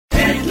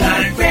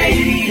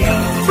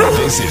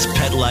This is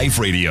Pet Life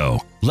Radio.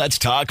 Let's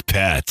talk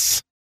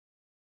pets.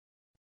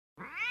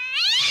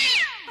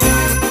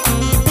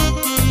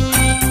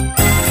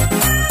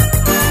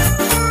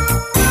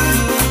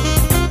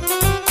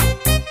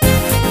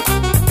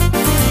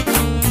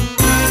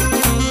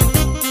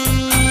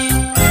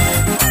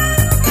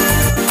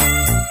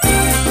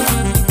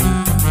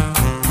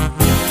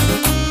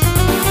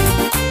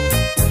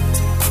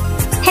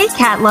 Hey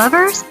cat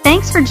lovers,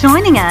 thanks for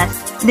joining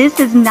us.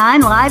 This is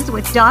 9 Lives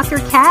with Dr.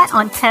 Cat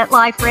on Pet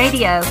Life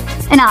Radio,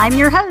 and I'm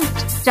your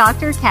host,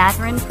 Dr.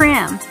 Catherine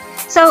Prim.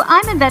 So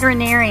I'm a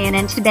veterinarian,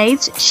 and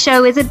today's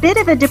show is a bit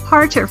of a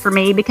departure for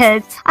me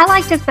because I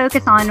like to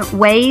focus on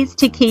ways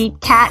to keep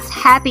cats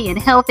happy and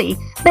healthy.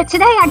 But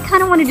today I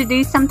kind of wanted to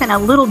do something a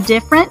little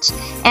different,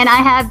 and I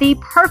have the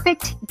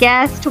perfect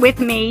guest with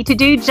me to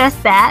do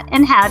just that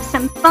and have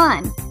some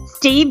fun.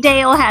 Steve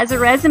Dale has a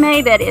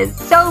resume that is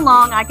so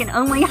long I can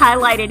only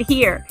highlight it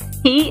here.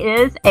 He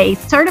is a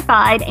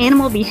certified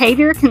animal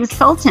behavior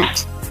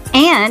consultant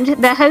and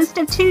the host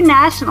of 2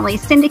 nationally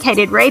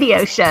syndicated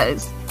radio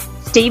shows,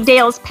 Steve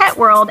Dale's Pet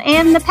World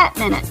and The Pet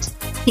Minute.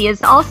 He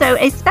is also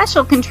a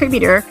special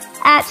contributor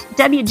at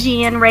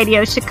WGN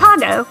Radio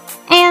Chicago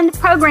and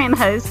program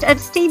host of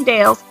Steve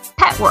Dale's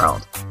Pet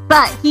World.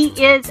 But he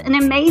is an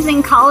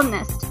amazing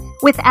columnist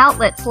with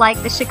outlets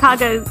like the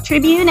Chicago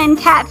Tribune and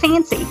Cat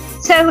Fancy.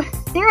 So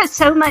there is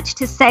so much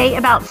to say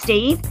about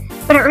Steve,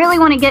 but I really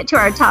want to get to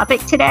our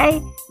topic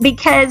today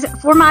because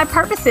for my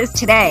purposes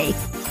today,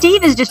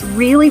 Steve is just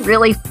really,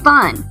 really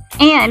fun.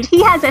 And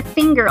he has a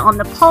finger on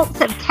the pulse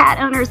of cat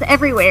owners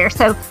everywhere.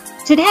 So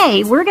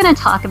today we're going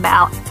to talk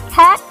about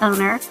cat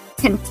owner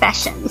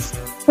confessions.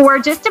 For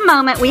just a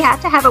moment, we have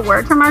to have a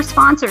word from our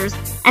sponsors,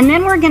 and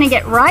then we're going to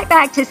get right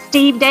back to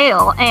Steve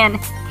Dale and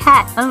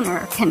cat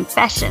owner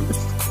confessions.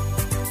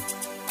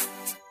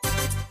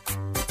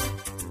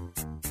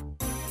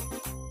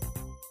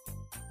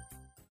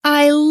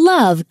 I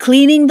love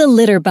cleaning the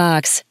litter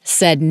box,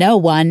 said no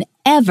one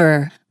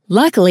ever.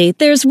 Luckily,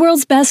 there's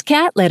World's Best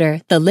Cat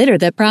Litter, the litter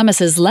that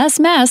promises less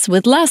mess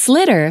with less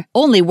litter.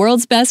 Only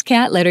World's Best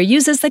Cat Litter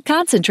uses the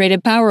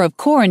concentrated power of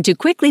corn to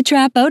quickly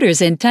trap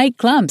odors in tight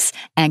clumps.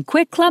 And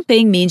quick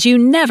clumping means you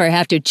never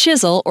have to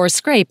chisel or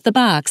scrape the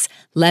box.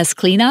 Less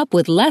cleanup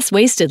with less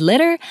wasted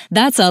litter?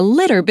 That's a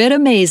litter bit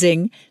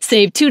amazing.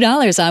 Save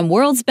 $2 on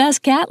World's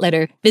Best Cat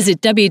Litter.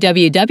 Visit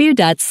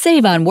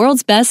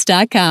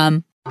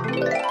www.saveonworldsbest.com.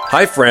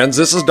 Hi friends,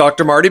 this is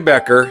Dr. Marty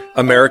Becker,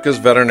 America's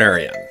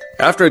veterinarian.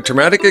 After a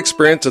traumatic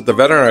experience at the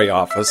veterinary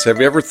office, have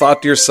you ever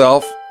thought to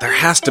yourself, there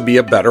has to be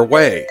a better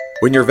way?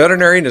 When your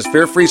veterinarian is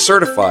fear-free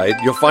certified,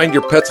 you'll find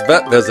your pet's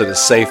vet visit is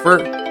safer,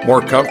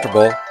 more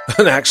comfortable,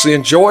 and actually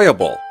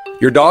enjoyable.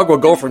 Your dog will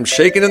go from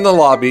shaking in the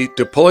lobby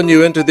to pulling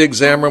you into the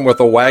exam room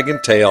with a wagging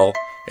tail,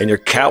 and your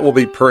cat will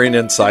be purring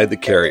inside the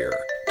carrier.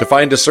 To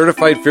find a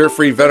certified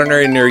fear-free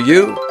veterinarian near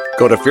you,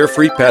 go to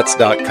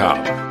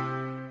fearfreepets.com.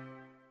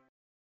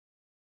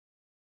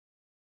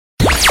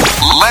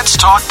 Let's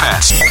talk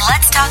pets.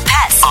 Let's talk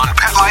pets On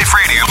Pet Life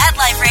Radio. Pet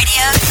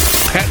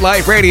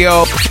Life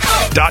Radio.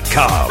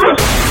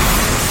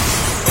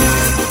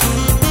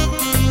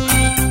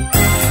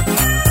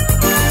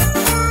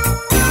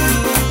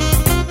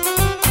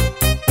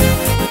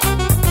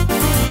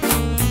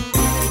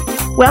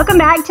 Welcome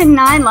back to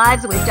 9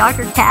 Lives with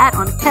Dr. Cat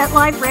on Pet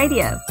Life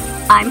Radio.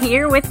 I'm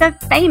here with the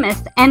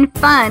famous and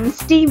fun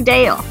Steve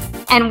Dale,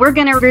 and we're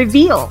going to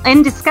reveal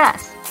and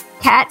discuss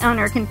cat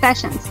owner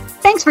confessions.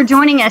 Thanks for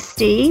joining us,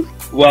 Steve.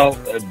 Well,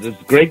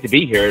 it's great to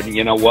be here. And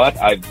you know what?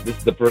 This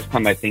is the first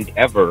time I think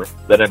ever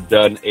that I've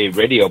done a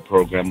radio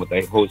program with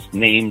a host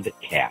named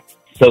Cat.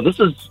 So this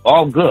is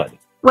all good.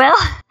 Well,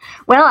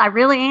 I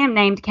really am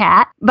named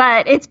Cat,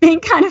 but it's been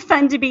kind of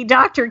fun to be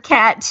Dr.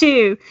 Cat,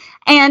 too.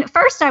 And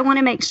first, I want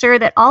to make sure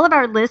that all of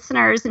our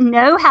listeners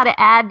know how to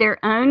add their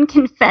own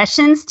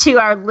confessions to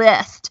our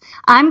list.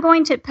 I'm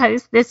going to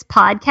post this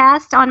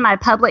podcast on my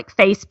public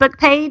Facebook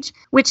page,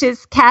 which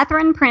is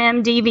Catherine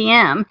Prim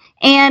DVM,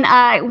 and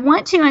I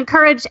want to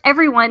encourage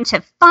everyone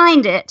to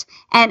find it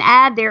and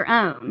add their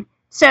own.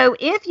 So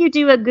if you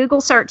do a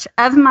Google search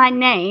of my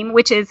name,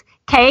 which is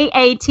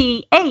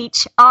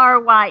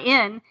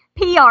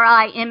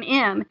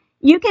KATHRYNPRIMM,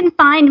 you can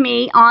find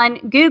me on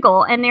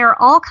Google, and there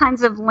are all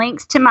kinds of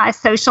links to my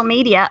social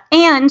media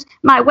and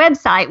my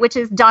website, which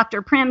is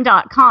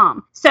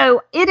drprim.com.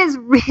 So it is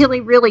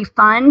really, really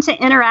fun to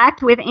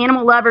interact with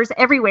animal lovers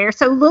everywhere.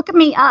 So look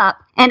me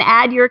up and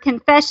add your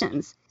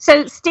confessions.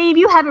 So, Steve,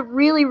 you have a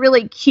really,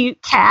 really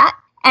cute cat,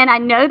 and I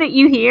know that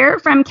you hear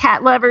from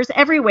cat lovers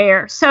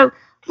everywhere. So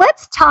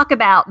let's talk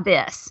about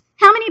this.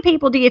 How many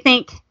people do you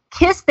think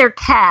kiss their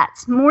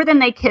cats more than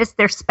they kiss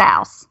their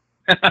spouse?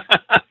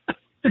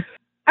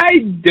 I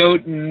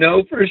don't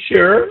know for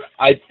sure.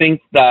 I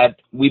think that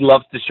we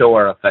love to show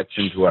our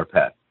affection to our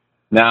pet.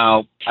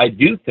 Now, I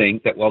do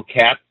think that while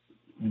cats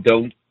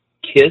don't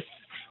kiss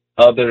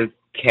other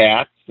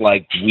cats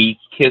like we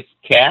kiss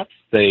cats,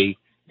 they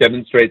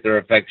demonstrate their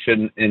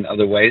affection in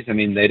other ways. I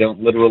mean, they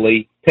don't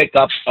literally pick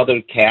up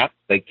other cats.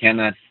 They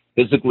cannot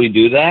physically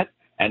do that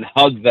and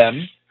hug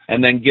them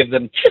and then give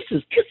them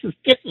kisses, kisses,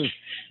 kisses,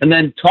 and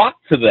then talk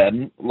to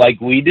them like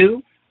we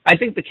do, I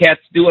think the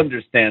cats do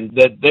understand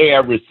that they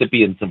are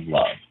recipients of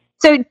love.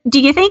 So do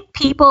you think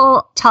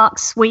people talk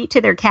sweet to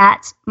their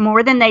cats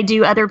more than they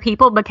do other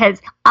people? Because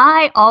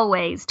I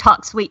always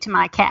talk sweet to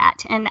my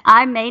cat, and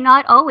I may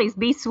not always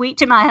be sweet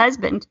to my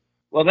husband.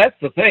 Well, that's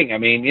the thing. I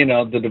mean,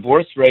 the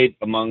divorce rate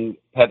among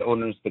pet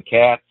owners to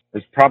cats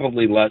is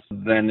probably less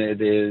than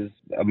it is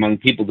among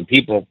people to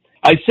people.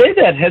 I say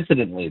that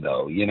hesitantly,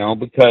 though,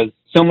 because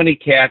so many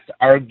cats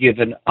are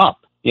given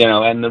up,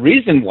 and the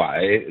reason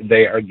why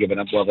they are given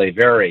up, well, they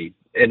vary.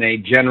 In a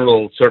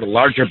general sort of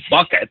larger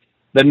bucket,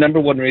 the number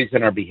one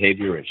reason are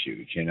behavior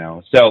issues,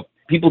 So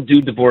people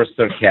do divorce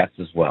their cats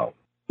as well.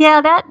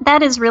 Yeah,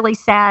 that is really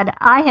sad.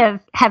 I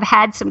have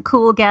had some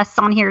cool guests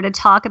on here to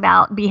talk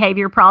about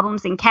behavior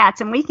problems in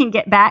cats, and we can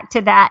get back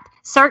to that,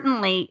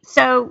 certainly.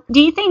 So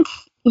do you think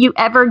you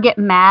ever get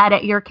mad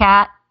at your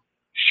cat?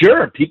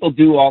 Sure, people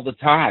do all the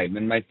time.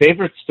 And my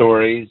favorite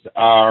stories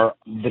are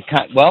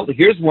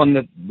here's one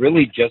that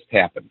really just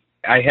happened.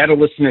 I had a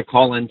listener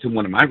call into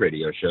one of my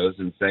radio shows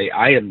and say,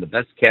 I am the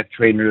best cat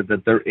trainer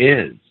that there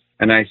is.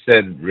 And I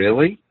said,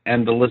 really?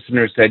 And the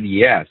listener said,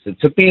 yes. It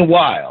took me a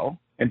while.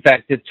 In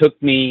fact, it took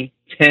me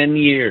 10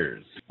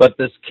 years. But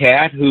this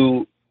cat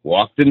who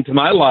walked into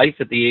my life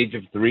at the age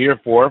of 3 or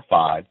 4 or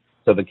 5,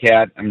 so the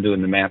cat, I'm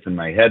doing the math in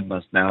my head,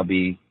 must now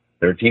be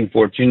 13,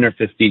 14, or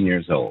 15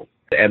 years old.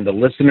 And the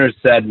listener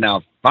said,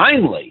 now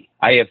finally,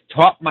 I have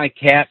taught my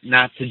cat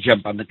not to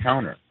jump on the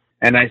counter.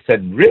 And I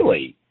said,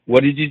 really?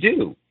 What did you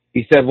do?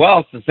 He said, well,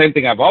 it's the same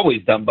thing I've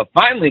always done, but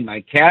finally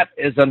my cat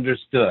is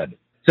understood.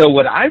 So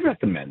what I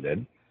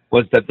recommended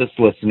was that this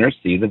listener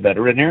see the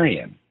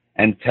veterinarian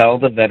and tell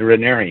the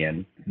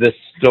veterinarian this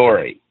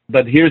story.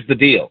 But here's the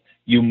deal.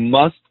 You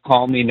must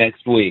call me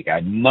next week.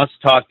 I must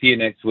talk to you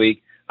next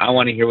week. I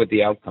want to hear what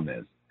the outcome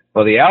is.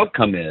 Well, the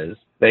outcome is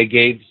they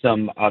gave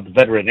the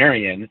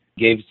veterinarian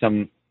gave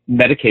some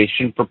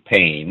medication for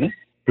pain,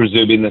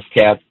 presuming this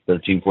cat,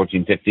 13,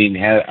 14, 15,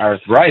 had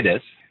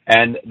arthritis.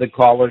 And the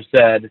caller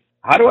said,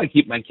 how do I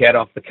keep my cat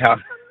off the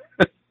counter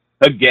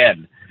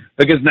again?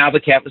 Because now the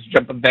cat was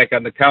jumping back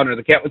on the counter.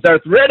 The cat was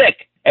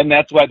arthritic, and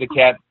that's why the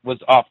cat was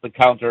off the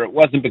counter. It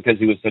wasn't because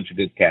he was such a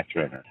good cat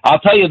trainer. I'll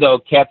tell you, though,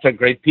 cats are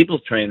great people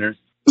trainers.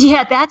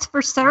 Yeah, that's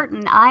for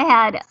certain. I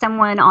had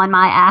someone on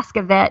my Ask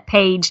a Vet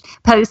page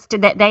post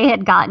that they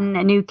had gotten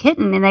a new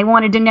kitten and they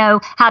wanted to know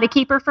how to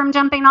keep her from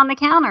jumping on the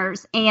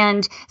counters.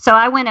 And so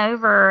I went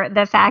over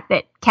the fact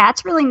that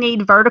cats really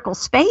need vertical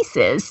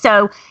spaces.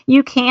 So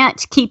you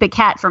can't keep a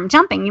cat from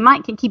jumping. You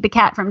might can keep a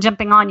cat from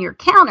jumping on your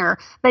counter,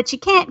 but you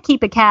can't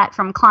keep a cat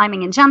from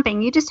climbing and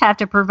jumping. You just have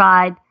to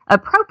provide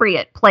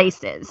appropriate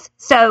places.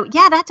 So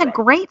yeah, that's a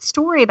great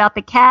story about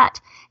the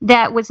cat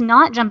that was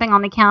not jumping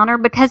on the counter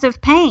because of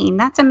pain.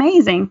 That's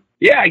amazing.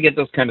 Yeah, I get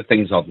those kind of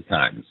things all the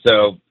time.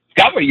 So,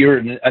 Scott, what your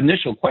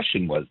initial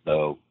question was,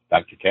 though,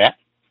 Dr. Cat?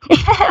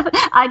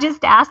 I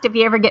just asked if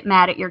you ever get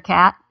mad at your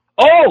cat.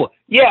 Oh,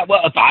 yeah.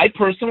 Well, if I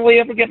personally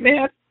ever get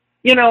mad,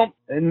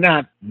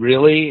 not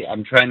really.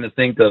 I'm trying to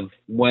think of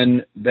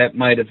when that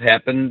might have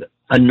happened.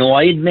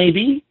 Annoyed,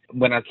 maybe,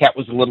 when our cat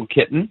was a little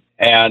kitten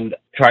and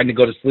trying to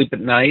go to sleep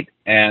at night,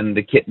 and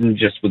the kitten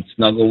just would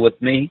snuggle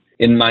with me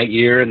in my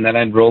ear, and then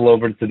I'd roll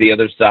over to the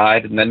other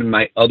side, and then in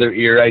my other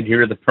ear I'd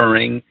hear the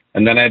purring,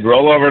 and then I'd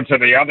roll over to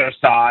the other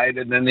side,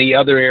 and then the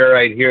other ear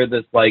I'd hear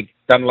this,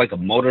 sounded like a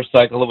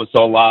motorcycle. It was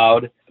so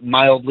loud,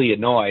 mildly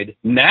annoyed.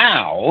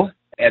 Now,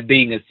 at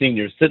being a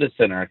senior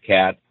citizen, our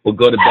cat will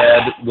go to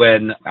bed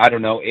when,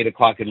 8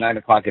 o'clock and 9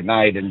 o'clock at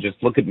night and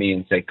just look at me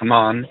and say, come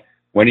on,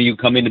 when are you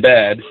coming to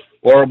bed?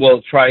 Or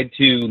will try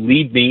to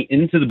lead me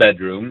into the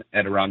bedroom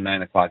at around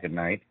 9 o'clock at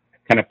night,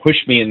 kind of push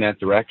me in that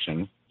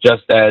direction,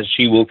 just as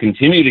she will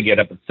continue to get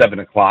up at 7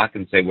 o'clock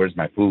and say, where's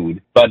my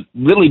food? But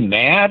really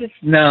mad?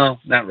 No,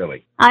 not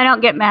really. I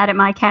don't get mad at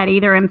my cat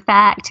either. In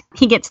fact,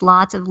 he gets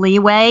lots of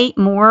leeway,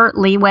 more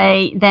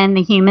leeway than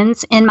the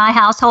humans in my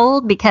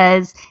household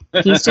because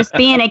he's just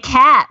being a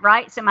cat,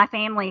 right? So my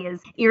family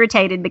is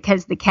irritated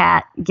because the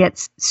cat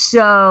gets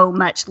so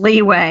much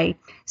leeway.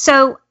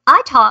 So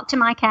I talk to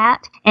my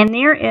cat, and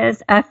there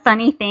is a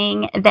funny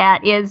thing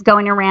that is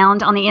going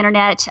around on the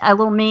internet, a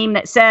little meme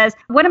that says,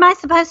 what am I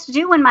supposed to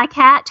do when my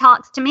cat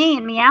talks to me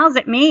and meows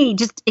at me?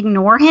 Just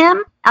ignore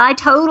him? I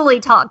totally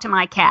talk to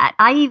my cat.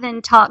 I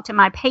even talk to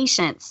my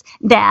patients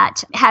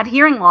that have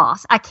hearing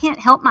loss. I can't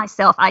help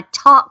myself. I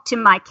talk to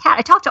my cat.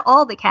 I talk to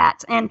all the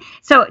cats. And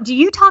so do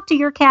you talk to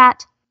your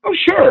cat? Oh,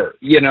 sure.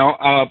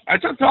 I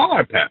talk to all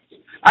our pets.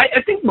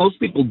 I think most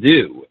people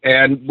do.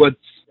 And what's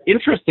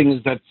interesting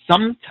is that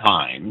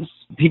sometimes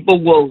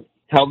people will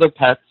tell their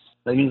pets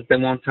things they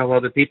won't tell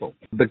other people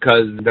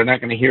because they're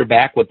not going to hear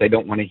back what they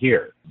don't want to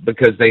hear,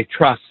 because they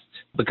trust,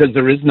 because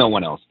there is no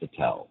one else to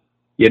tell.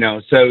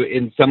 So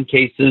in some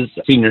cases,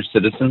 senior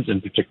citizens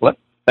in particular,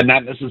 but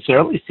not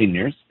necessarily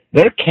seniors,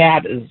 their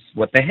cat is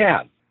what they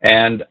have,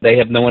 and they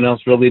have no one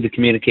else really to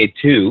communicate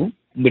to,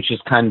 which is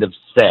kind of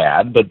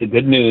sad. But the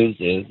good news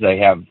is they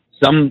have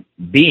some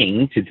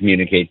being to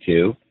communicate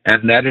to,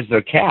 and that is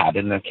their cat,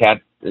 and their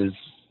cat is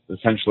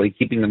essentially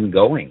keeping them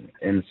going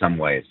in some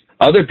ways.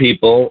 Other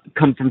people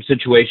come from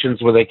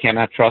situations where they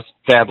cannot trust,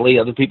 sadly,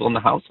 other people in the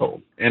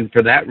household. And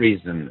for that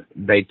reason,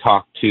 they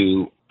talk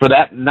to, for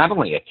that, not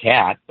only a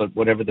cat, but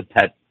whatever the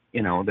pet,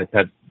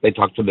 they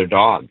talk to their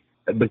dog,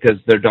 because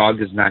their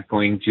dog is not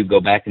going to go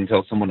back and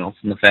tell someone else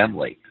in the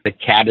family. The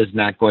cat is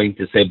not going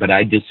to say, but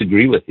I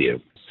disagree with you.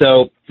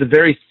 So it's a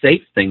very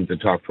safe thing to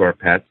talk to our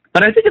pets,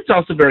 but I think it's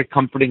also very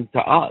comforting to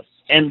us.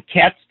 And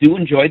cats do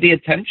enjoy the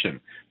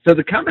attention. So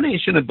the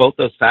combination of both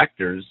those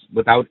factors,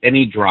 without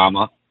any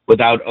drama,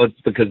 without,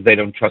 it's because they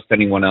don't trust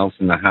anyone else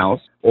in the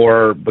house,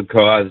 or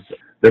because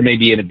there may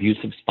be an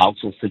abusive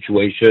spousal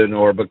situation,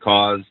 or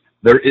because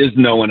there is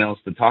no one else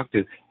to talk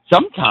to.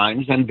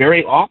 Sometimes, and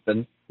very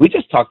often, we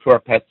just talk to our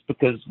pets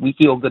because we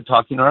feel good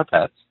talking to our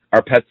pets.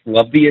 Our pets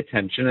love the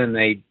attention, and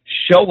they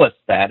show us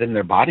that in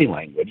their body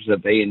language,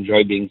 that they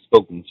enjoy being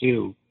spoken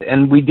to.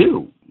 And we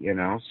do,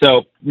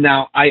 So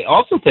now I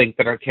also think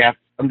that our cats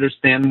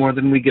understand more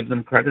than we give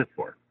them credit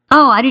for.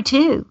 Oh, I do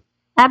too.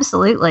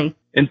 Absolutely.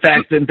 In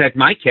fact,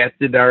 my cat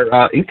did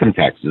our income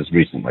taxes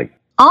recently.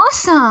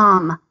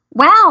 Awesome.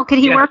 Wow. Could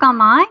he work on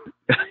mine?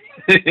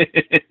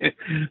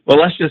 Well,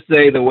 let's just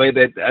say the way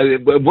that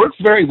it works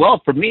very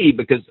well for me,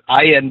 because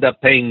I end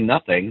up paying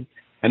nothing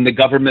and the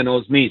government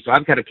owes me. So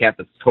I've got a cat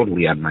that's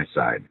totally on my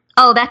side.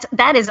 Oh,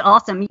 that is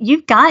awesome.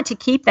 You've got to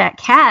keep that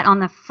cat on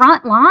the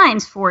front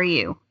lines for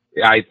you.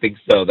 I think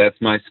so. That's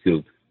my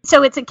scoop.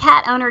 So it's a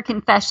cat owner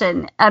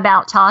confession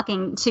about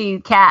talking to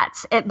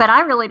cats, but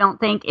I really don't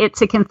think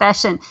it's a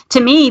confession. To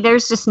me,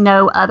 there's just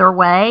no other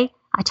way.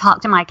 I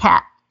talk to my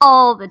cat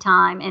all the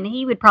time, and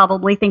he would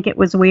probably think it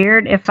was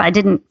weird if I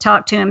didn't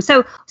talk to him.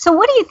 So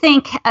what do you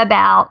think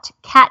about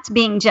cats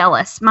being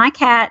jealous? My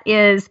cat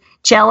is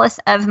jealous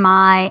of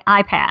my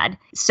iPad.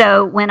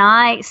 So when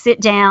I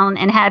sit down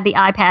and have the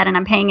iPad and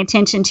I'm paying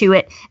attention to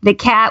it, the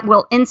cat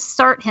will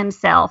insert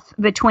himself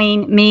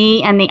between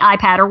me and the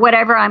iPad or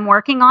whatever I'm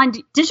working on.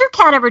 Does your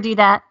cat ever do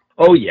that?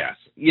 Oh, yes.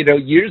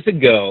 Years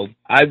ago,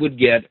 I would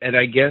get, and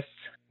I guess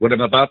what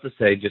I'm about to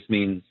say just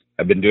means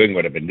I've been doing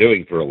what I've been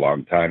doing for a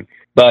long time.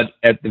 But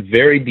at the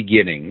very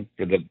beginning,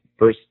 for the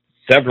first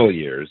several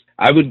years,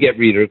 I would get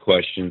reader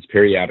questions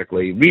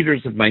periodically.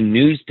 Readers of my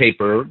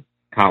newspaper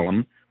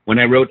column, when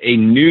I wrote a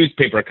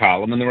newspaper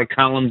column, and there were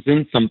columns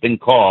in something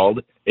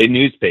called a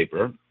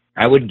newspaper,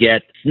 I would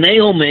get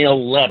snail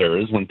mail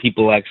letters when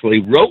people actually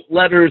wrote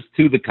letters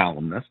to the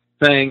columnist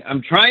saying,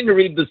 I'm trying to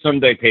read the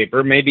Sunday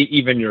paper, maybe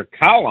even your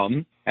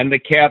column, and the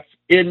cat's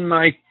in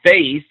my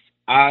face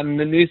on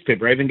the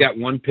newspaper. I even got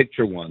one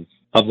picture once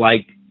of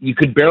you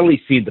could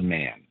barely see the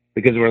man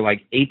because there were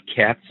 8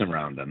 cats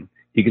around him.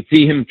 You could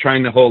see him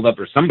trying to hold up,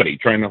 or somebody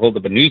trying to hold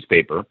up a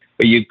newspaper,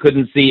 but you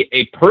couldn't see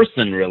a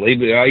person really,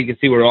 but all you could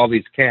see were all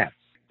these cats.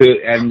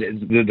 And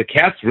the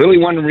cats really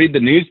want to read the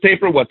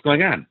newspaper? What's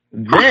going on?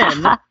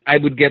 Then I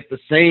would get the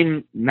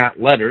same, not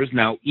letters,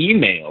 now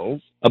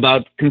emails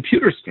about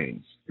computer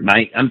screens.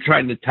 I'm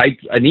trying to type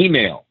an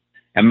email,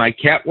 and my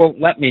cat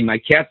won't let me. My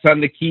cat's on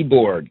the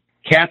keyboard.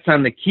 Cats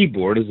on the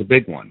keyboard is a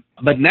big one.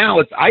 But now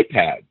it's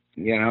iPad,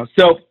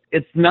 So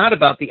it's not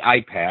about the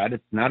iPad.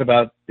 It's not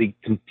about the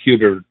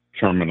computer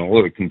terminal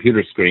or the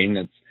computer screen.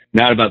 It's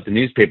not about the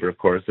newspaper, of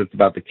course. It's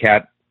about the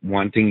cat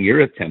wanting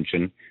your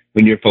attention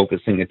when you're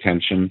focusing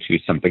attention to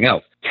something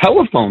else.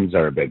 Telephones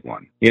are a big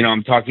one.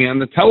 I'm talking on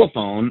the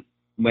telephone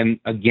when,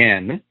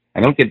 again,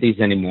 I don't get these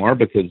anymore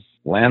because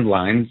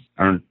landlines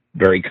aren't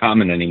very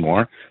common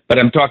anymore, but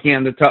I'm talking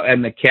on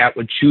and the cat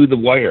would chew the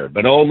wire,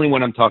 but only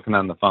when I'm talking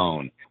on the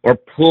phone, or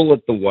pull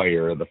at the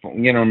wire of the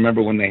phone.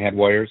 Remember when they had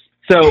wires?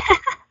 So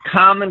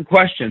common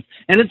questions.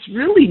 And it's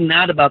really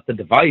not about the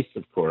device,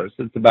 of course.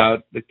 It's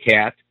about the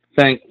cat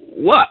saying,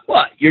 what?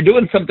 You're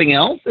doing something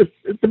else?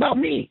 It's about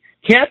me.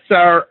 Cats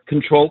are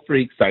control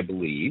freaks, I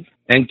believe,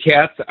 and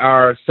cats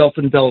are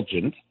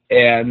self-indulgent.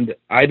 And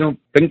I don't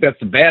think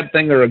that's a bad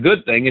thing or a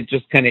good thing. It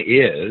just kind of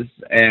is.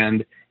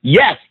 And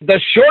yes, the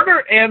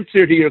shorter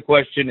answer to your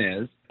question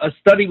is, a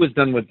study was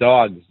done with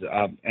dogs,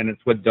 and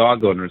it's what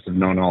dog owners have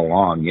known all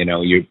along.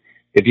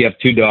 If you have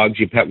 2 dogs,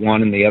 you pet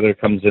one, and the other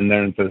comes in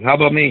there and says, how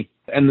about me?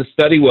 And the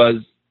study was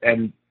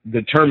and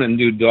determined,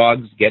 do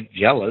dogs get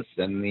jealous?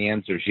 And the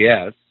answer is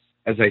yes.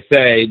 As I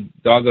say,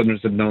 dog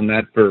owners have known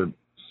that for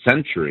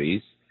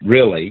centuries,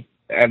 really.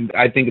 And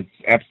I think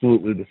it's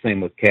absolutely the same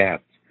with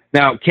cats.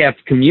 Now, cats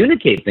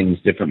communicate things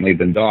differently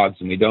than dogs,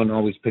 and we don't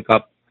always pick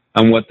up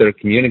on what they're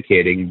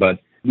communicating, but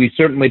we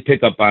certainly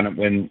pick up on it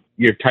when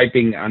you're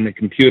typing on the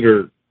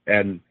computer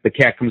and the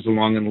cat comes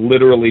along and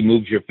literally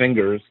moves your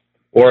fingers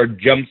or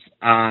jumps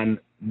on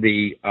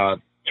the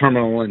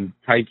terminal and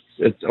types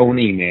its own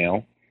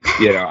email.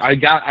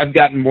 I've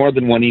gotten more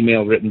than one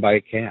email written by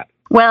a cat.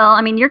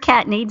 Well, your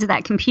cat needs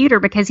that computer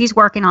because he's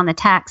working on the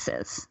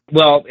taxes.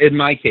 Well, in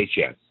my case,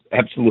 yes.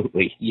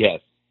 Absolutely, yes.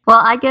 Well,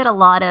 I get a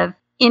lot of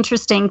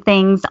interesting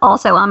things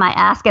also on my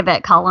Ask a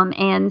Vet column,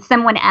 and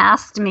someone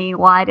asked me,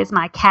 why does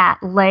my cat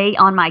lay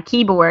on my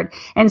keyboard?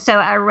 And so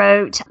I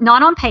wrote,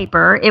 not on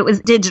paper, it was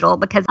digital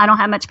because I don't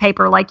have much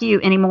paper like you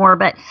anymore,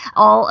 but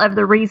all of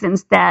the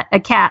reasons that a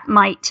cat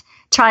might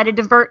try to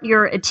divert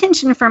your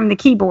attention from the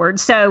keyboard.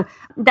 So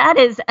that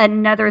is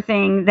another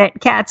thing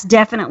that cats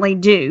definitely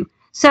do.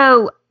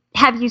 So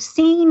have you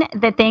seen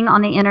the thing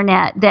on the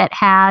internet that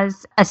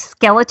has a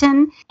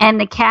skeleton and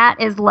the cat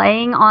is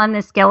laying on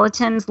the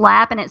skeleton's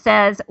lap and it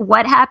says,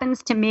 "What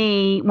happens to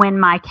me when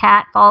my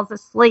cat falls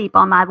asleep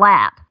on my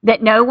lap?"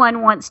 That no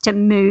one wants to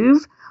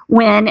move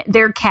when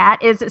their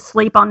cat is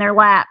asleep on their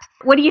lap.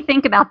 What do you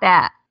think about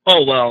that?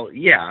 Oh, well,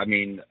 yeah. I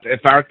mean, if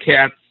our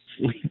cat's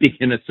sleeping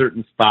in a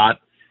certain spot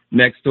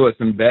next to us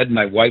in bed,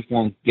 my wife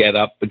won't get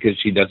up because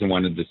she doesn't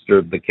want to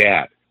disturb the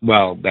cat.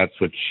 Well, that's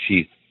what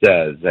she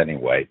says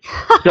anyway.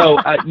 So,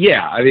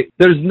 yeah, I mean,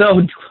 there's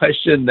no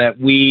question that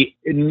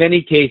in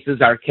many cases,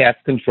 our cats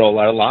control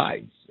our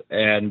lives.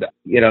 And,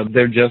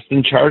 they're just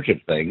in charge of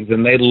things.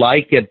 And they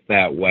like it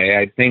that way.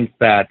 I think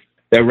that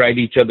they write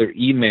each other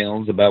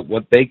emails about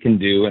what they can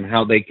do and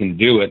how they can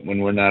do it when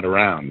we're not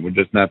around. We're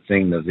just not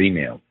seeing those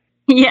emails.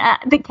 Yeah,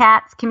 the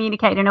cats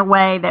communicate in a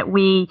way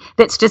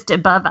that's just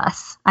above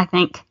us, I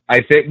think.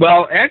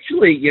 Well,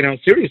 actually,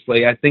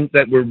 seriously, I think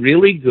that we're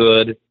really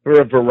good for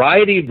a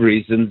variety of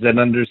reasons at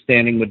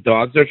understanding what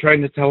dogs are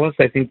trying to tell us.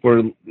 I think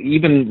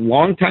even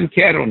longtime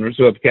cat owners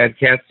who have had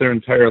cats their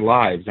entire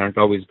lives aren't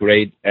always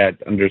great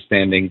at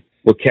understanding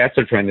what cats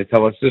are trying to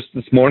tell us. Just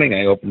this morning,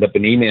 I opened up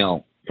an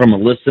email from a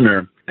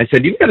listener. I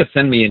said, "You've got to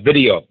send me a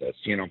video of this,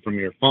 from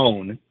your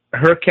phone."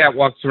 Her cat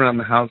walks around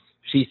the house,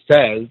 she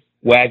says,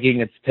 wagging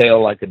its tail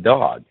like a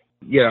dog.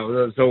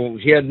 So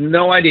she had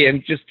no idea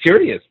and just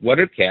curious what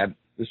her cat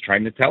was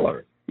trying to tell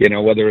her.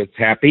 Whether it's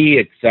happy,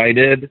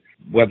 excited,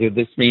 whether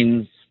this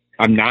means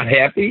I'm not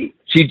happy.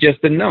 She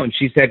just didn't know. And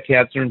she's had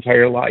cats her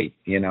entire life,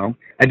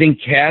 I think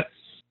cats,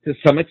 to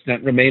some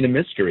extent, remain a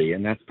mystery,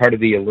 and that's part of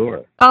the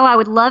allure. Oh, I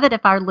would love it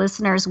if our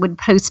listeners would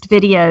post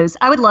videos.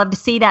 I would love to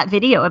see that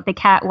video of the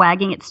cat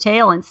wagging its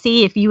tail and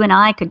see if you and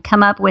I could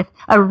come up with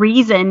a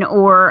reason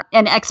or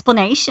an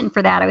explanation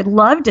for that. I would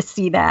love to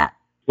see that.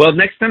 Well,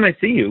 next time I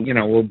see you,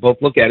 we'll both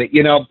look at it.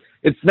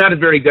 It's not a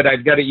very good,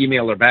 I've got to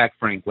email her back,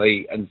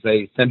 frankly, and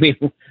say, send me,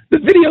 the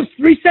video's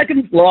 3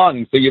 seconds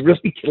long, so you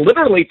really,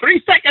 literally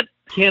 3 seconds,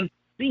 can't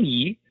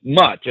see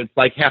much. It's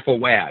like half a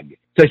wag.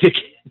 So you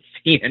can't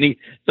see any.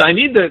 So I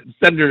need to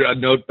send her a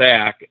note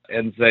back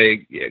and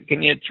say,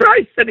 can you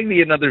try sending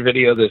me another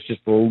video that's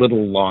just a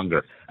little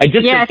longer? I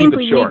just keep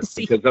it short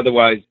because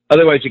otherwise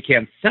you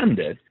can't send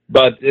it.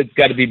 But it's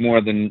got to be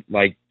more than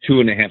like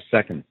 2.5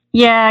 seconds.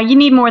 Yeah, you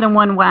need more than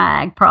one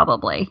wag,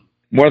 probably.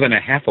 More than a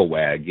half a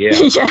wag, yeah.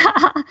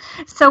 Yeah.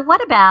 So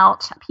what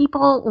about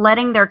people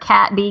letting their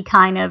cat be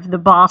kind of the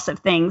boss of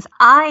things?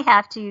 I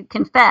have to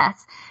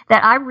confess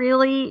that I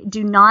really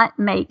do not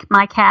make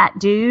my cat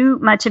do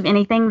much of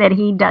anything that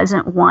he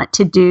doesn't want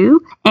to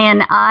do.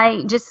 And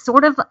I just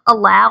sort of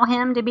allow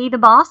him to be the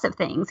boss of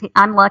things.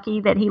 I'm lucky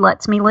that he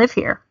lets me live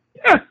here.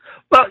 Yeah.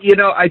 Well,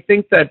 I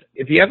think that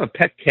if you have a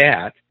pet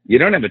cat, you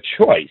don't have a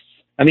choice.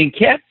 I mean,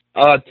 cats,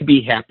 to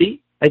be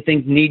happy, I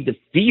think need to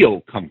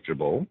feel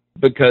comfortable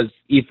because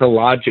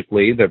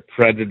ethologically they're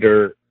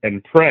predator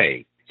and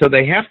prey. So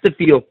they have to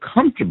feel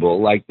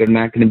comfortable like they're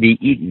not going to be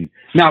eaten.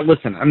 Now,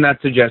 listen, I'm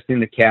not suggesting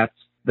the cats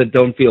that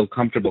don't feel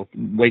comfortable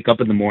wake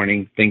up in the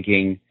morning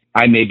thinking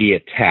I may be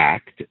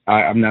attacked.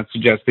 I'm not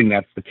suggesting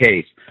that's the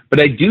case. But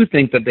I do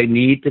think that they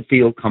need to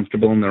feel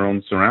comfortable in their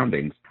own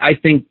surroundings. I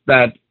think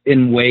that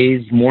in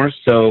ways more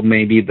so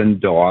maybe than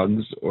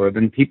dogs or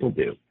than people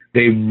do.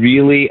 They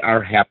really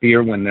are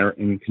happier when they're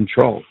in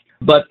control.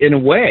 But in a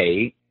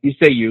way, you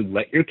say you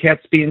let your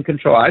cats be in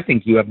control. I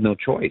think you have no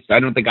choice. I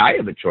don't think I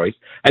have a choice.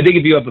 I think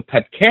if you have a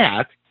pet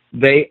cat,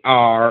 they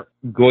are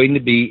going to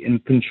be in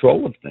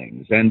control of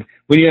things. And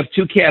when you have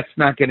two cats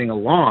not getting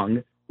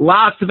along,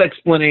 lots of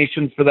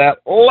explanations for that,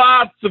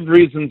 lots of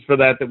reasons for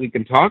that we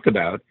can talk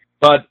about.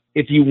 But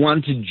if you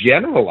want to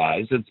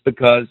generalize, it's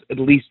because at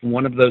least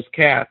one of those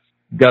cats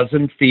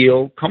doesn't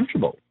feel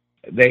comfortable.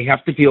 They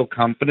have to feel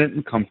confident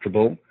and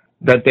comfortable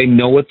that they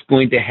know what's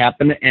going to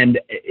happen and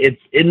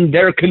it's in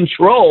their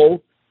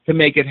control to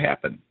make it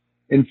happen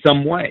in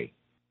some way.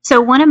 So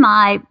one of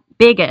my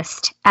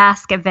biggest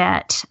Ask a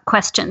Vet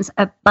questions,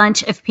 a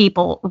bunch of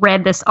people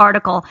read this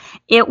article.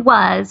 It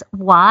was,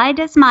 why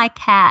does my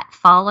cat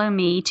follow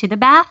me to the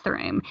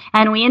bathroom?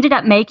 And we ended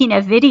up making a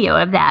video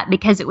of that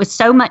because it was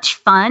so much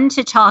fun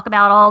to talk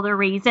about all the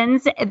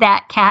reasons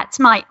that cats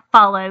might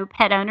follow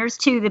pet owners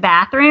to the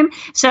bathroom.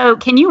 So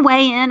can you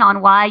weigh in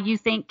on why you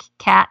think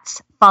cats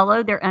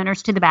follow their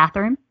owners to the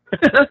bathroom?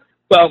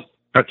 Well,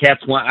 our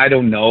cats want, I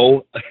don't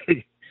know.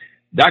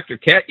 Dr.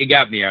 Cat, you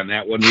got me on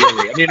that one,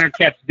 really. I mean,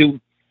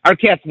 our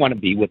cats want to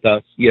be with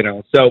us,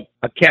 So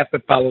a cat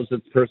that follows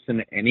its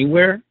person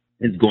anywhere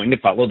is going to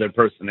follow their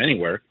person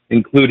anywhere,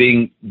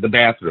 including the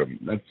bathroom.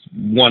 That's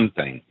one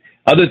thing.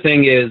 Other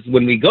thing is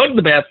when we go to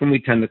the bathroom, we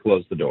tend to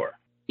close the door.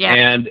 Yeah.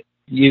 And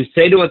you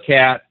say to a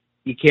cat,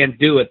 you can't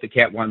do it. The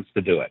cat wants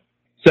to do it.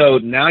 So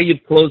now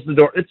you've closed the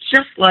door. It's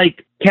just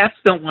like cats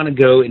don't want to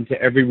go into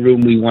every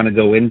room we want to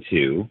go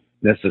into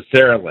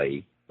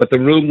necessarily, but the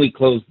room we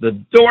close the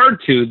door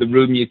to, the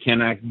room you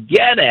cannot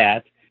get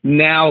at,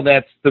 now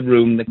that's the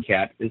room the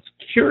cat is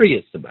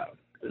curious about.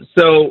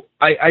 So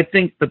I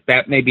think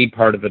that may be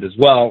part of it as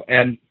well.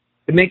 And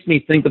it makes me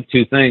think of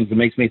two things. It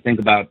makes me think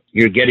about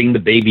you're getting the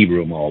baby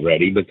room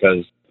already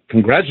because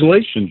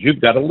congratulations,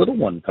 you've got a little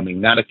one coming,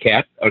 not a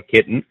cat or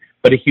kitten,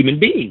 but a human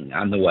being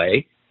on the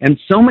way. And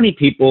so many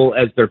people,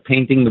 as they're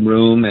painting the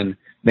room and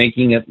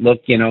making it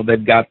look,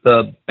 they've got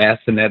the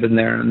bassinet in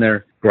there and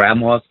their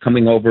grandma's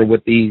coming over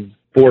with these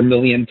 4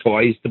 million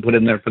toys to put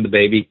in there for the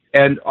baby.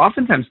 And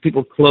oftentimes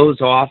people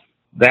close off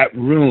that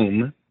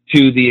room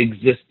to the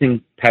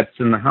existing pets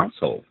in the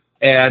household.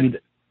 And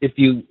if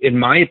you, in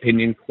my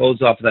opinion,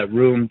 close off that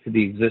room to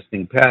the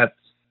existing pets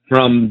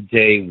from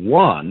day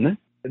one,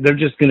 they're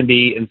just going to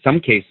be, in some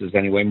cases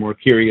anyway, more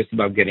curious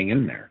about getting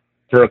in there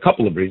for a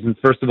couple of reasons.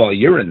 First of all,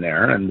 you're in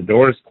there and the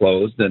door is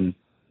closed and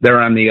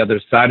they're on the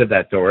other side of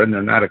that door and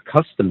they're not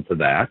accustomed to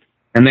that.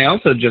 And they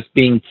also, just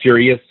being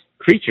curious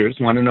creatures,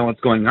 want to know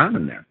what's going on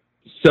in there.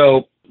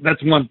 So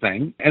that's one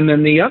thing. And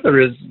then the other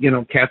is,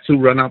 cats who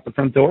run out the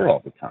front door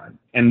all the time.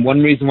 And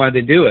one reason why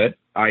they do it,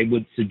 I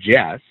would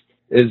suggest,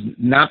 is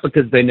not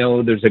because they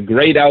know there's a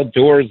great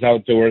outdoors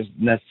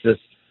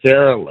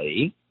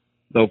necessarily,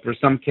 though for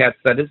some cats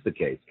that is the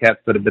case, cats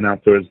that have been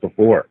outdoors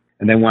before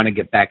and they want to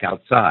get back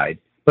outside.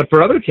 But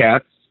for other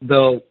cats,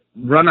 they'll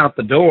run out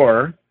the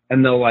door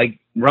and they'll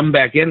run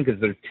back in because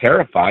they're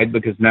terrified,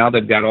 because now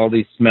they've got all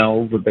these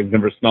smells that they've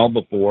never smelled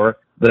before,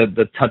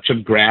 the touch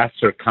of grass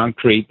or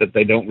concrete that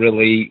they don't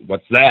really,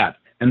 what's that?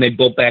 And they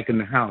bolt back in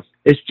the house.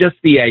 It's just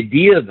the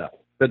idea, though,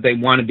 that they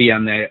want to be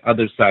on the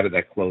other side of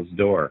that closed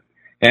door.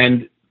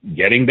 And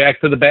getting back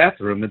to the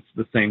bathroom, it's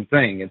the same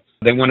thing.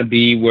 They want to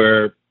be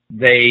where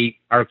they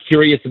are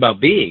curious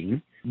about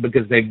being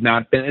because they've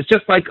not been. It's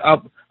just like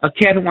a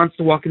cat who wants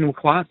to walk into a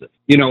closet.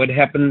 It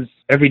happens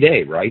every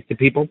day, right, to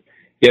people?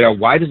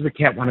 Why does the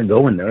cat want to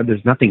go in there?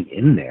 There's nothing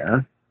in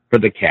there for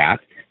the cat.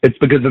 It's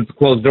because it's a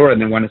closed door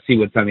and they want to see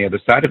what's on the other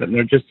side of it. And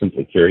they're just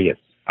simply curious,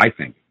 I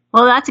think.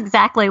 Well, that's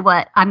exactly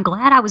what I'm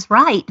glad I was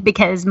right,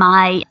 because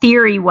my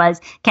theory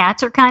was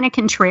cats are kind of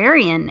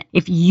contrarian.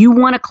 If you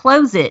want to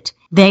close it,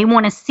 they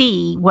want to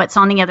see what's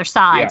on the other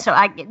side. Yeah.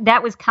 So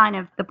that was kind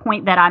of the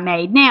point that I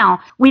made. Now,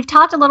 we've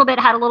talked had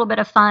a little bit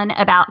of fun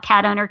about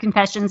cat owner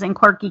confessions and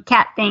quirky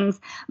cat things,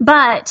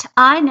 but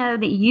I know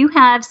that you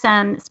have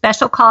some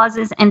special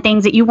causes and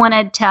things that you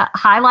wanted to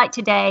highlight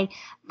today,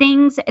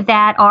 things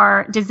that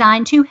are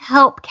designed to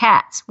help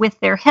cats with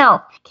their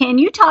health. Can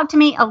you talk to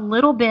me a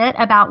little bit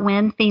about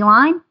Win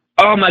Feline?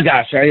 Oh my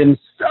gosh, I am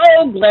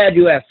so glad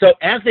you asked. So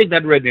as a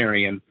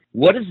veterinarian,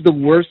 what is the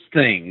worst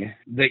thing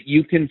that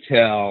you can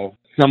tell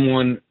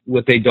someone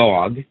with a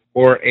dog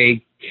or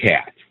a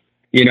cat?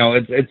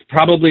 It's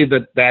probably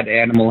that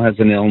animal has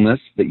an illness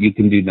that you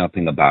can do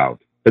nothing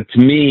about. But to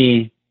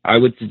me, I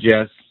would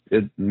suggest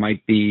it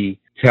might be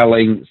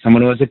telling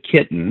someone who has a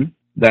kitten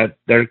that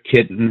their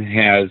kitten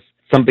has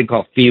something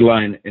called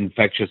feline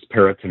infectious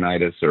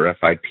peritonitis, or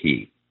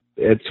FIP.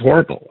 It's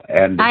horrible.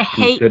 And I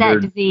hate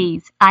that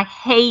disease.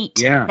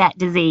 That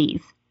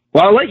disease.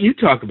 Well, I'll let you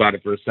talk about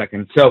it for a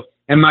second. So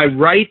am I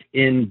right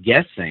in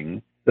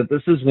guessing that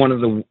this is one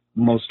of the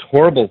most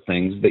horrible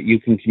things that you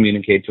can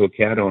communicate to a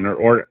cat owner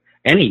or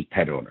any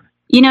pet owner?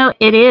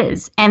 It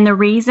is. And the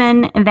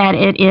reason that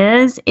it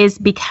is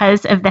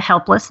because of the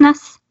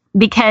helplessness.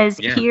 Because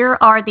here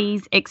are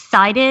these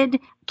excited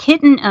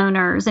kitten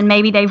owners, and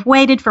maybe they've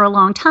waited for a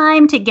long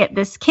time to get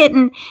this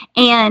kitten.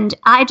 And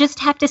I just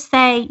have to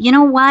say, you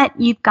know what?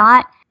 You've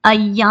got a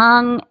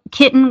young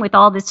kitten with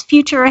all this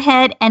future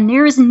ahead, and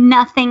there's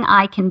nothing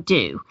I can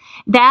do.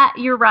 That,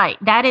 you're right.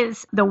 That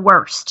is the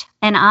worst.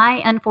 And I,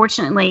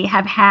 unfortunately,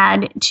 have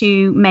had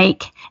to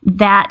make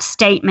that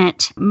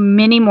statement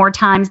many more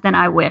times than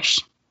I wish.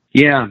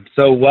 Yeah.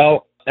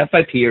 So,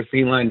 FIP, or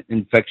feline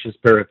infectious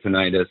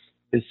peritonitis,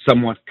 is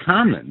somewhat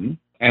common,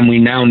 and we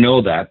now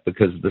know that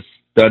because the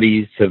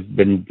studies have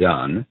been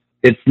done.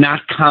 It's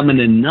not common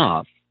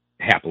enough,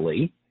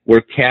 happily,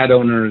 where cat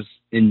owners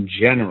in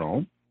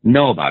general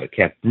know about it.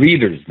 Cat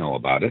breeders know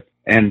about it,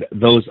 and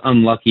those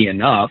unlucky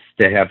enough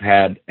to have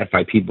had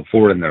FIP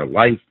before in their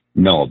life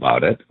know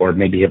about it, or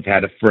maybe have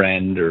had a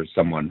friend or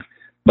someone.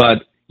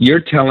 But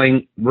you're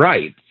telling,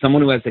 right,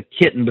 someone who has a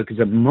kitten, because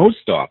it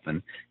most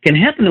often can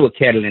happen to a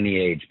cat at any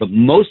age, but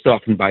most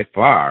often by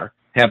far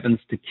happens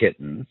to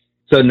kittens.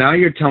 So now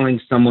you're telling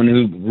someone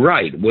who,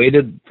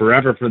 waited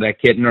forever for that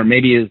kitten, or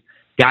maybe has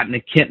gotten a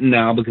kitten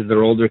now because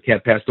their older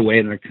cat passed away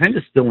and they're kind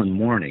of still in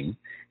mourning.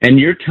 And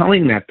you're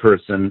telling that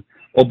person,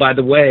 oh, by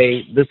the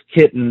way, this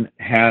kitten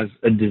has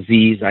a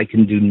disease I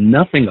can do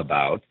nothing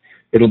about.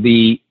 It'll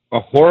be a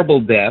horrible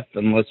death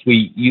unless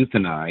we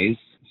euthanize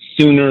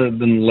sooner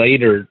than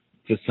later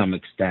to some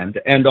extent.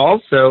 And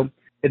also,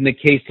 in the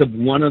case of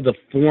one of the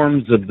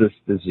forms of this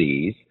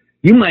disease,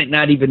 you might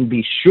not even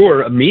be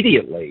sure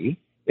immediately.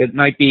 It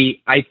might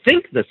be, I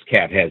think this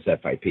cat has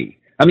FIP.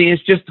 I mean,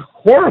 it's just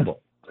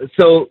horrible.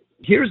 So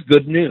here's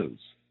good news,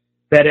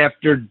 that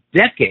after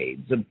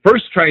decades of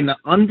first trying to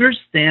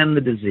understand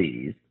the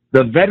disease,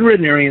 the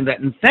veterinarian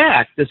that, in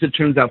fact, as it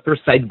turns out,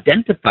 first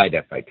identified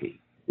FIP,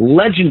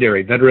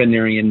 legendary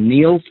veterinarian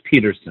Niels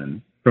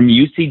Peterson from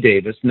UC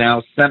Davis,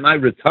 now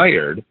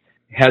semi-retired,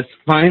 has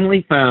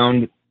finally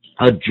found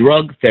a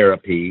drug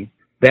therapy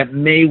that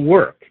may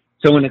work.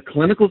 So in a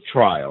clinical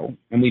trial,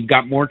 and we've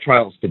got more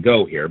trials to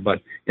go here,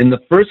 but in the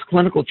first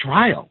clinical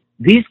trial,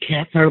 these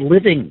cats are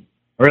living,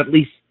 or at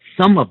least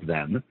some of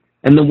them,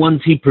 and the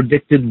ones he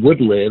predicted would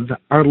live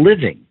are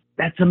living.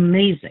 That's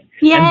amazing.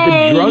 Yay.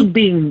 And the drug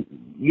being,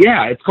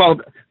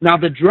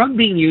 the drug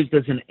being used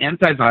as an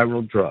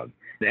antiviral drug.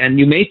 And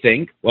you may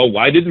think, well,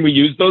 why didn't we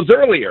use those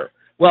earlier?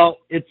 Well,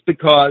 it's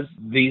because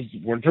these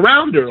weren't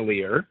around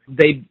earlier.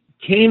 They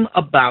came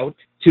about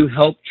to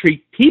help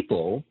treat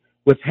people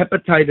with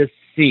hepatitis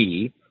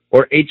C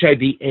or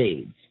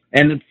HIV/AIDS.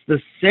 And it's the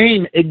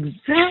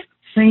exact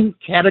same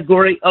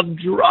category of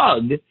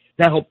drug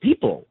that help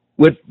people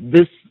with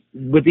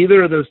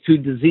either of those two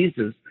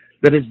diseases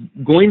that is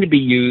going to be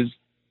used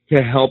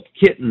to help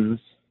kittens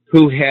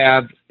who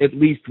have at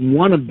least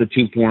one of the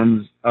two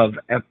forms of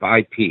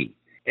FIP.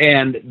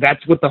 And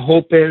that's what the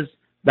hope is.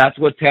 That's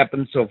what's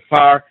happened so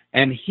far.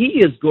 And he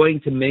is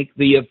going to make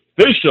the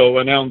official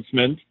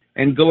announcement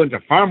and go into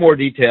far more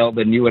detail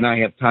than you and I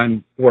have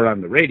time for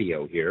on the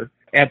radio here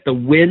at the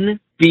Winn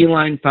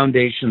Feline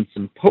Foundation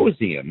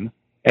Symposium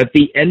at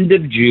the end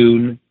of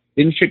June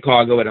in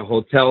Chicago at a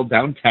hotel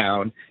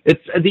downtown.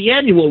 It's the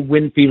annual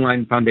Winn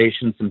Feline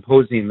Foundation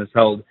Symposium is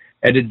held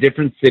at a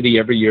different city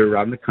every year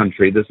around the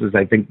country. This is,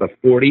 I think, the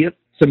 40th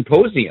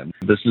symposium.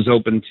 This is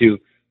open to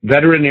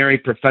veterinary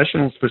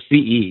professionals for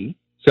CE,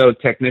 so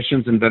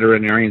technicians and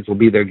veterinarians will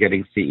be there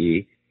getting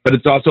CE, but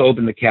it's also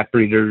open to cat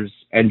breeders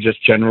and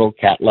just general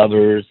cat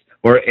lovers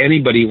or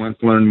anybody who wants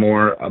to learn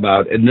more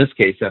about, in this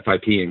case,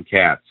 FIP in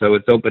cats. So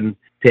it's open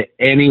to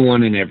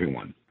anyone and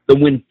everyone. The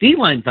Winn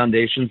Feline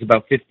Foundation is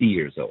about 50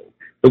 years old.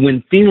 The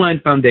Winn Feline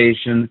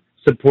Foundation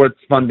supports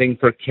funding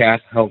for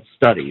cat health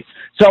studies.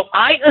 So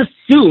I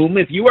assume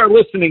if you are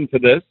listening to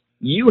this,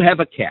 you have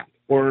a cat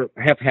or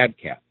have had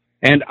cats.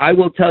 And I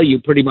will tell you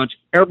pretty much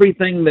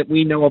everything that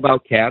we know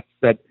about cats,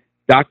 that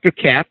Dr.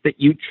 Cat, that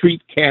you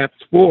treat cats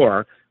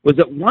for, was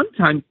at one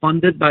time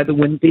funded by the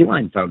Winn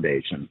Feline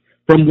Foundation.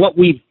 From what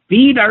we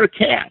feed our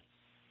cats,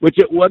 which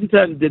at one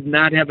time did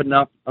not have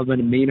enough of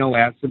an amino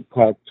acid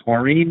called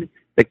taurine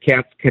that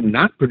cats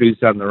cannot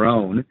produce on their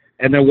own,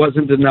 and there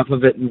wasn't enough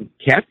of it in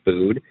cat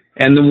food.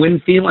 And the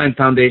Winn Feline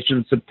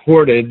Foundation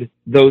supported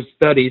those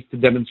studies to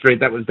demonstrate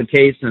that was the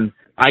case. And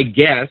I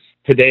guess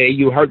today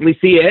you hardly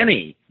see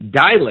any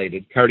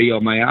dilated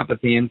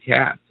cardiomyopathy in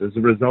cats as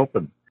a result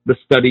of the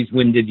studies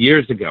Winn did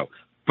years ago.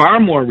 Far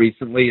more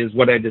recently is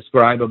what I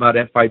describe about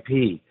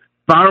FIP.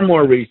 Far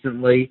more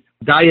recently,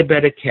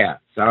 diabetic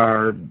cats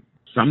are,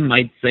 some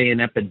might say,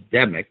 an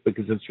epidemic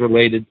because it's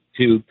related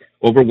to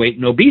overweight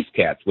and obese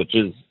cats, which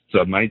is,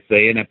 some might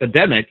say, an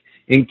epidemic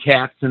in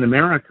cats in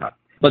America.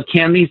 But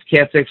can these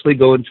cats actually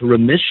go into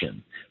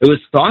remission? It was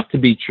thought to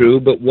be true,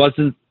 but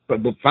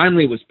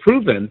finally it was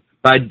proven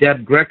by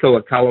Deb Greco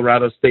at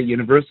Colorado State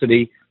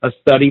University, a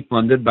study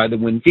funded by the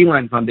Winn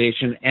Feline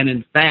Foundation. And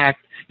in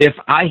fact, if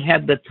I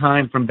had the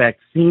time from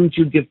vaccines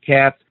you give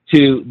cats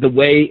to the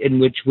way in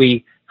which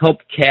we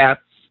help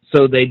cats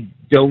so they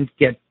don't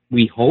get,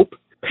 we hope,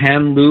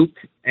 Pan-Luc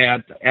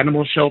at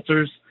animal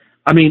shelters,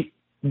 I mean,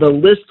 the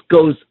list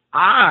goes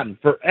on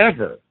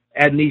forever.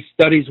 And these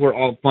studies were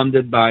all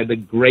funded by the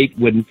great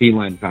Winn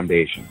Feline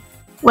Foundation.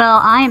 Well,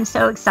 I am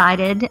so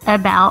excited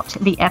about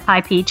the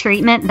FIP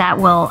treatment that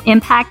will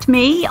impact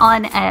me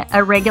on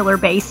a regular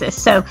basis.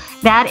 So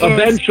that is...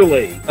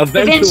 Eventually. But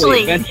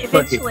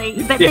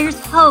there's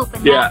hope,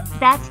 and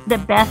that's the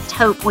best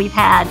hope we've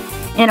had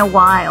in a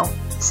while.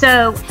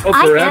 So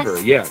forever,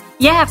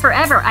 Yeah,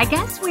 forever. I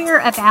guess we're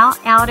about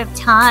out of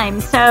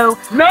time. So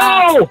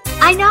no!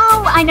 I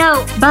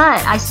know.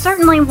 But I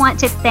certainly want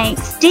to thank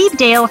Steve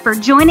Dale for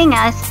joining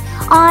us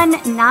on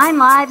 9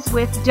 Lives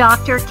with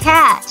Dr.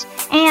 Cat.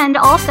 And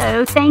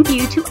also, thank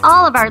you to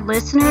all of our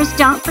listeners.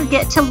 Don't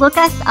forget to look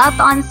us up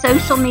on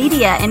social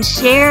media and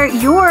share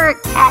your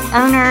cat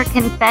owner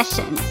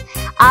confessions.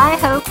 I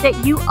hope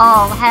that you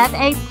all have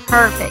a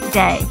perfect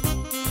day.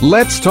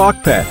 Let's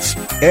Talk Pets,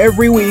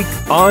 every week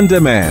on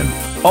demand,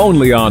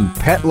 only on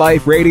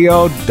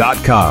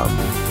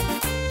PetLifeRadio.com.